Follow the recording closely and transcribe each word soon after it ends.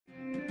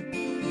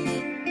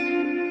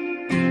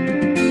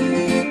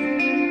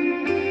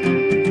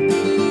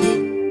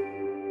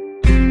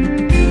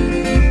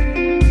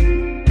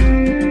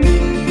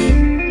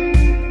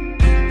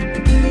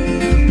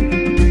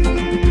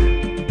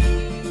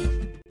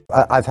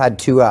I've had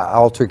two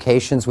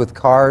altercations with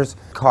cars.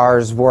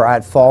 Cars were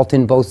at fault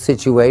in both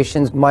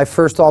situations. My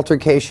first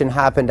altercation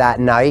happened at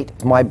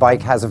night. My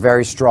bike has a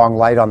very strong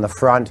light on the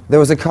front. There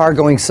was a car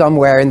going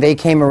somewhere and they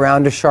came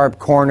around a sharp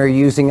corner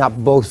using up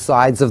both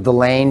sides of the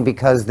lane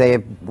because they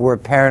were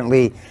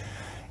apparently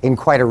in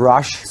quite a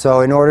rush.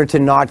 So in order to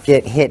not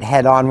get hit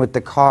head on with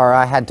the car,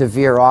 I had to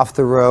veer off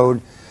the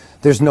road.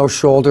 There's no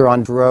shoulder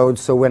on the road,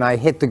 so when I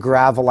hit the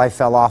gravel, I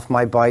fell off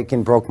my bike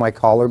and broke my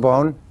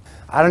collarbone.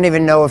 I don't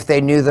even know if they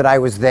knew that I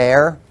was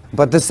there.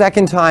 But the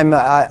second time,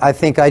 I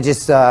think I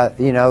just,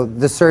 you know,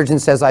 the surgeon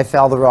says I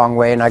fell the wrong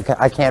way and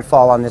I can't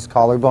fall on this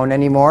collarbone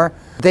anymore.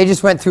 They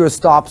just went through a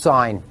stop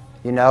sign,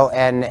 you know,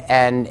 and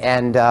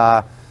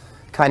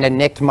kind of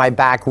nicked my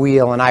back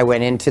wheel and I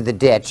went into the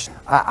ditch.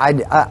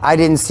 I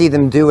didn't see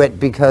them do it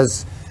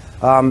because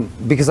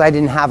I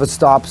didn't have a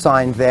stop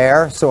sign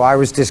there, so I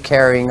was just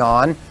carrying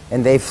on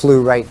and they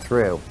flew right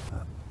through.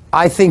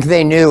 I think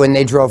they knew and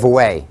they drove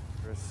away.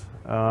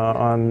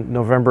 On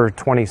November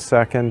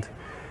 22nd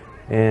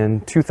in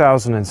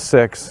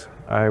 2006,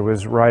 I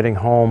was riding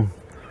home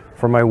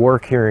from my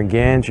work here in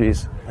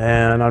Ganges,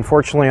 and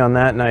unfortunately on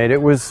that night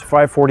it was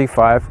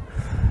 5:45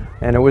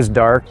 and it was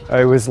dark.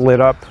 I was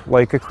lit up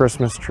like a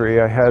Christmas tree.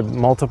 I had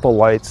multiple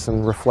lights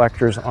and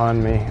reflectors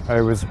on me.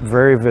 I was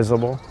very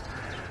visible.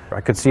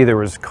 I could see there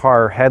was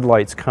car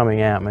headlights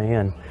coming at me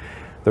and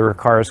there were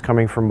cars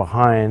coming from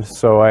behind,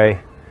 so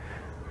I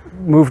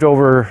moved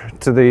over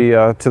to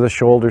the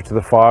shoulder, to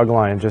the fog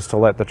line, just to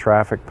let the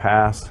traffic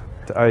pass.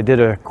 I did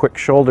a quick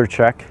shoulder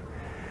check,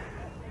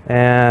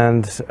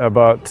 and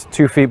about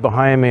 2 feet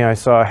behind me I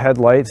saw a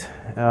headlight.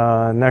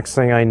 Next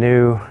thing I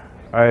knew,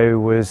 I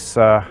was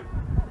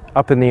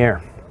up in the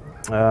air.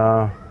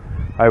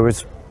 I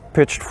was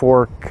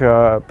pitchforked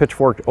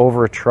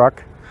over a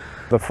truck.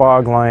 The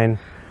fog line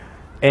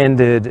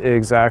ended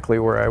exactly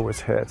where I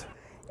was hit.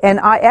 And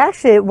I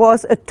actually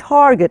was a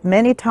target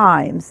many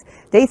times.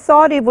 They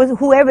thought it was,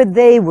 whoever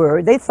they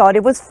were, they thought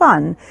it was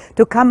fun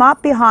to come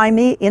up behind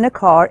me in a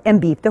car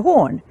and beep the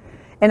horn.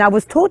 And I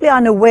was totally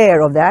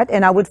unaware of that,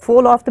 and I would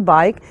fall off the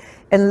bike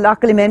and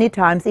luckily many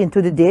times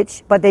into the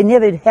ditch, but they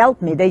never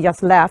helped me, they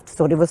just laughed,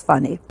 thought it was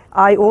funny.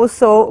 I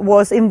also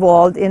was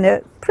involved in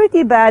a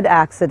pretty bad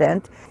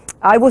accident.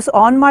 I was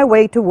on my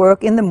way to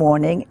work in the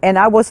morning and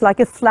I was like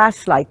a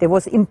flashlight. It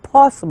was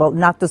impossible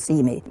not to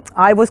see me.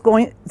 I was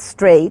going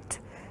straight,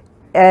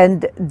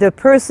 and the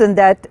person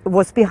that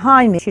was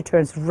behind me, she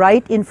turns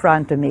right in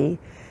front of me,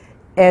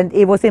 and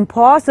it was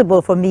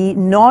impossible for me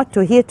not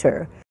to hit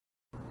her.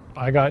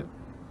 I got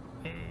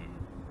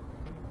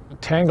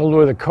tangled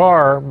with a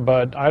car,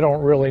 but I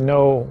don't really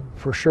know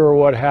for sure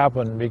what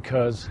happened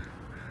because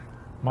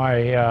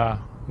my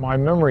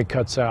memory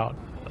cuts out.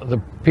 The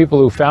people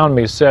who found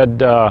me said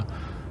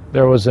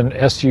there was an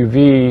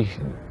SUV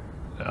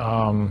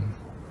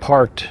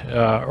parked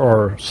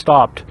or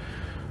stopped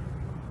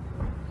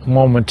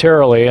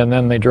momentarily, and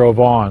then they drove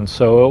on.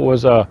 So it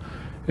was a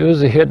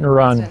hit and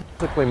run.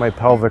 Basically, my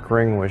pelvic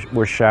ring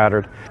was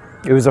shattered.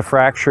 It was a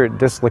fractured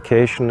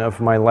dislocation of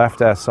my left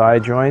SI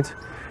joint,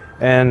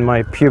 and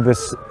my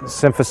pubis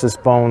symphysis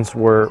bones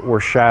were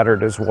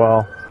shattered as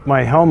well.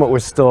 My helmet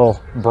was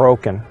still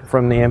broken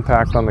from the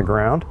impact on the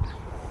ground,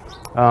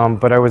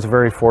 but I was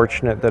very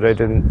fortunate that I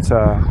didn't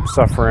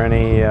suffer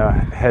any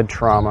head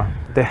trauma.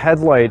 The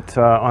headlight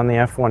on the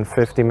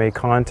F-150 made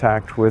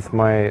contact with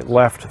my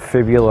left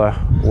fibula,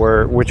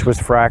 which was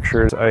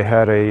fractured. I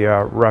had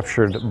a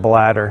ruptured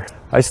bladder.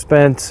 I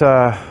spent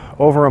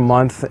over a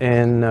month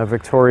in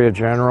Victoria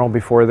General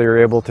before they were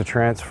able to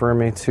transfer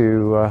me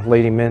to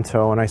Lady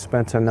Minto, and I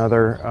spent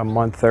another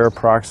month there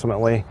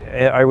approximately.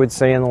 I would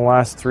say in the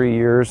last 3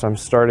 years I'm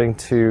starting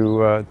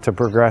to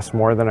progress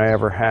more than I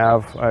ever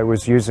have. I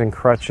was using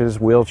crutches,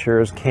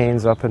 wheelchairs,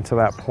 canes up until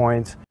that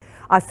point.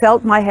 I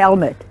felt my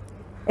helmet,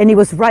 and it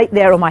was right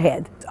there on my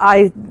head.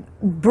 I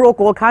broke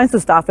all kinds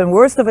of stuff, and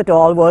worst of it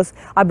all was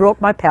I broke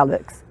my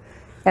pelvis,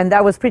 and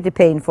that was pretty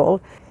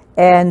painful.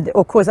 And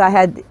of course I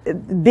had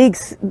big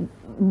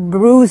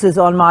bruises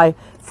on my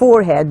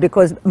forehead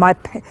because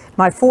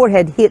my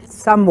forehead hit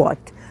somewhat.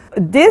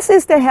 This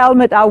is the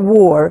helmet I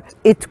wore.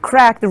 It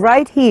cracked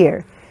right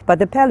here, but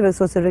the pelvis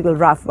was a little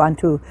rough one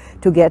to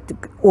get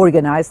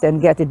organized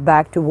and get it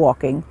back to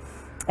walking,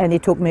 and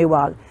it took me a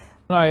while.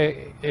 I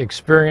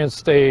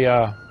experienced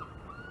a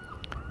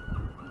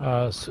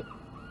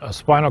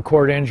spinal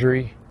cord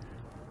injury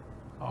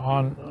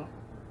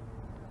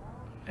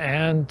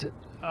and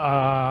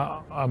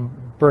a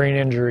brain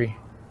injury,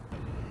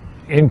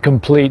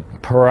 incomplete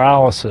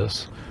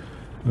paralysis,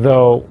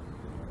 though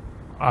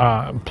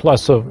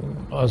plus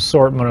an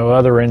assortment of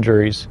other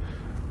injuries,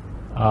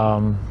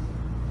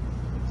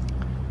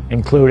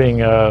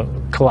 including a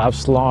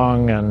collapsed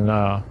lung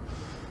and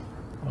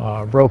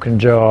broken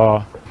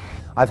jaw.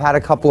 I've had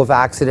a couple of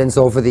accidents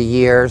over the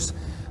years.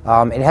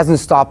 It hasn't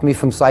stopped me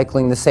from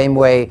cycling the same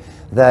way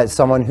that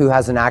someone who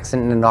has an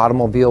accident in an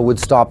automobile would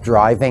stop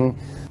driving.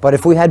 But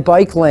if we had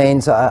bike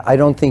lanes, I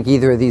don't think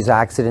either of these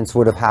accidents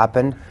would have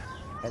happened.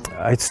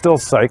 I still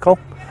cycle.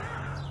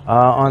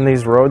 on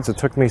these roads. It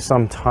took me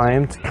some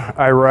time.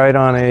 I ride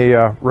on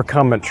a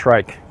recumbent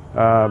trike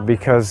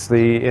because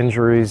the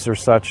injuries are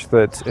such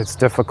that it's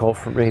difficult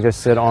for me to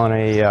sit on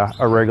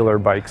a regular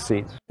bike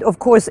seat. Of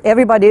course,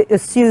 everybody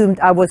assumed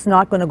I was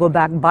not going to go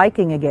back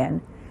biking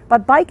again,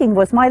 but biking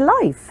was my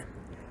life.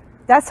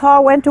 That's how I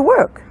went to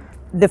work.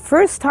 The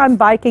first time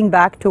biking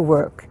back to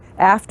work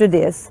after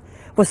this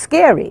was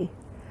scary,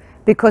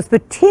 because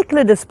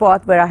particularly the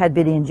spot where I had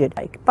been injured.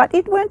 But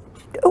it went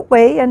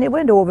away and it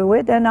went over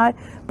with, and I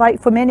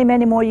biked for many,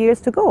 many more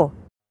years to go.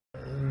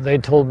 They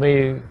told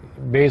me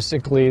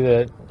basically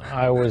that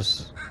I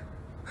was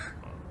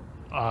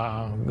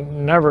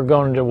never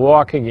going to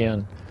walk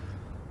again,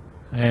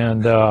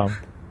 and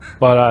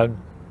but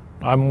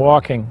I'm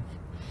walking,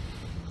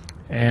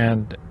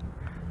 and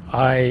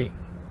I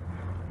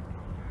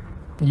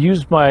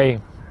used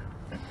my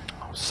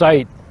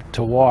sight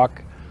to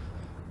walk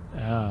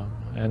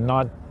and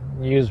not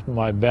use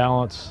my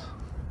balance,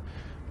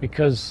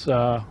 because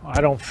I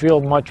don't feel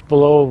much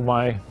below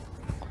my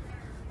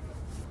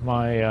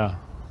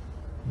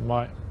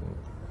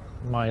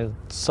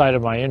site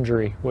of my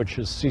injury, which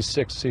is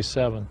C6,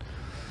 C7.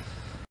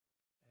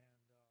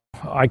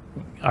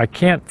 I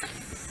can't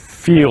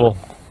feel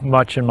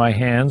much in my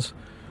hands,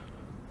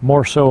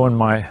 more so in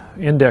my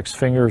index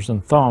fingers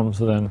and thumbs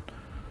than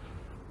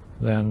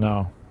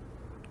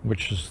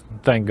which is,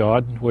 thank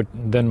God,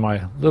 than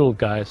my little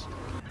guys.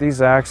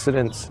 These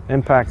accidents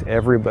impact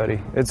everybody.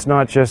 It's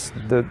not just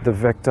the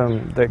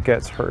victim that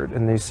gets hurt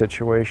in these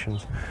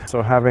situations.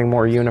 So having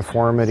more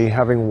uniformity,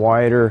 having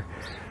wider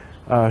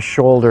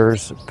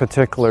shoulders,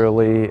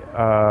 particularly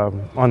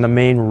on the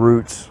main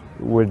routes,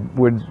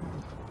 would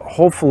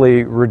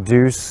hopefully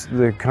reduce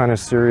the kind of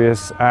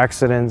serious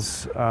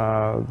accidents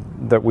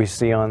that we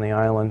see on the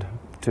island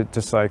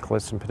to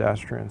cyclists and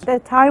pedestrians.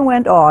 As time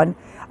went on,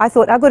 I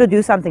thought I've got to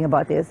do something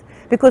about this,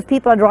 because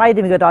people are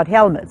riding without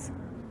helmets.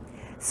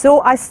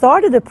 So I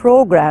started a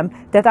program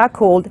that I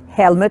called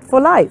Helmet for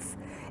Life.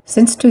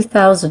 Since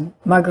 2000,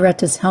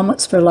 Margaretta's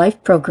Helmets for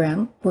Life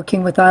program,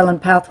 working with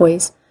Island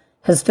Pathways,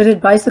 has fitted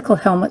bicycle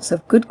helmets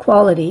of good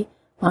quality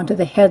onto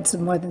the heads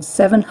of more than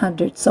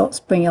 700 Salt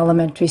Spring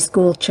Elementary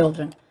School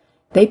children.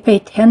 They pay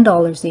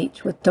 $10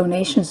 each, with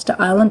donations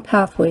to Island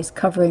Pathways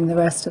covering the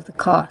rest of the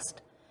cost.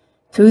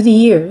 Through the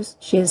years,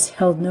 she has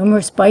held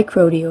numerous bike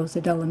rodeos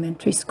at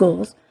elementary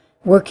schools,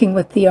 working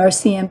with the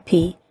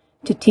RCMP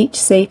to teach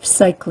safe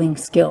cycling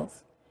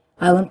skills.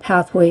 Island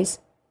Pathways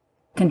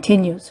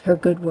continues her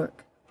good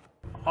work.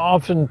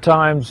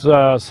 Oftentimes,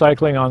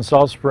 cycling on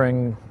Salt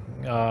Spring,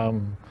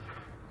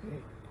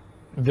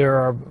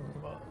 there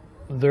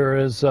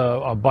is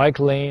a bike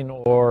lane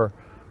or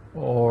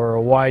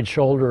a wide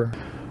shoulder,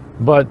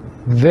 but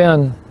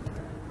then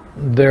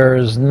there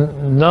is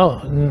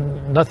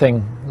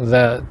nothing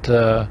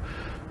that,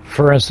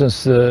 for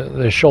instance,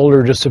 the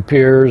shoulder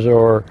disappears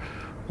or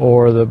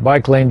the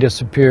bike lane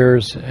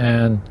disappears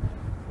and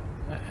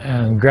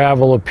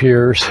gravel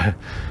appears,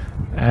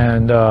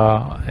 and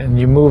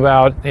you move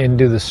out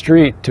into the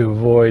street to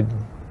avoid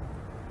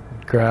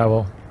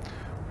gravel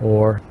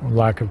or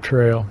lack of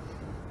trail,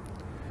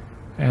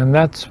 and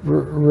that's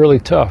really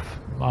tough.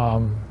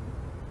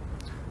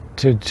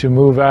 To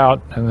move out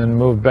and then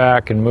move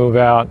back and move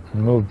out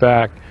and move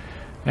back,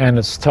 and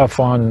it's tough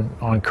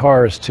on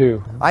cars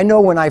too. I know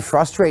when I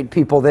frustrate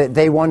people that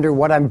they wonder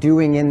what I'm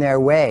doing in their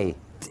way.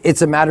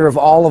 It's a matter of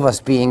all of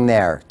us being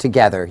there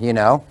together, you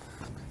know?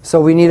 So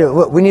we need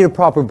a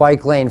proper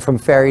bike lane from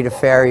ferry to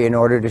ferry in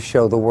order to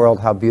show the world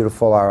how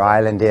beautiful our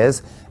island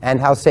is and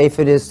how safe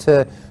it is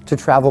to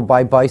travel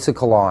by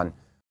bicycle on.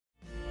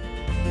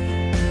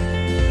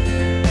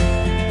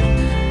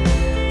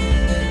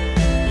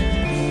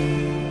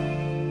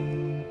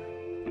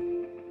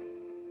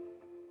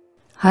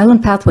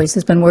 Island Pathways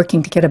has been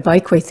working to get a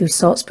bikeway through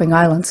Salt Spring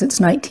Island since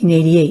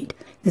 1988.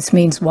 This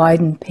means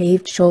widened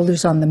paved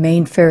shoulders on the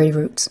main ferry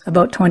routes,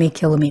 about 20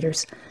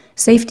 kilometers.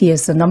 Safety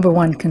is the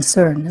 #1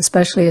 concern,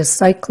 especially as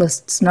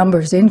cyclists'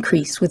 numbers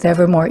increase with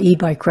ever more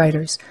e-bike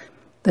riders.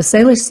 The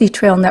Sailors Sea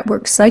Trail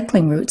Network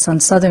cycling routes on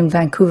southern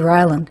Vancouver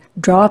Island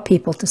draw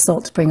people to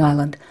Salt Spring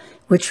Island,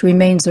 which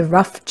remains a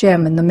rough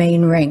gem in the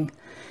main ring.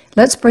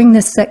 Let's bring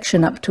this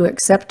section up to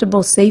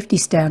acceptable safety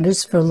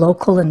standards for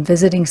local and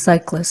visiting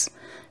cyclists,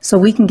 so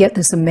we can get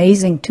this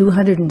amazing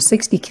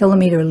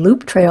 260-kilometer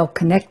loop trail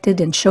connected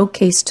and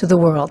showcased to the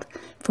world.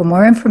 For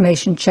more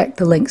information, check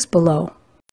the links below.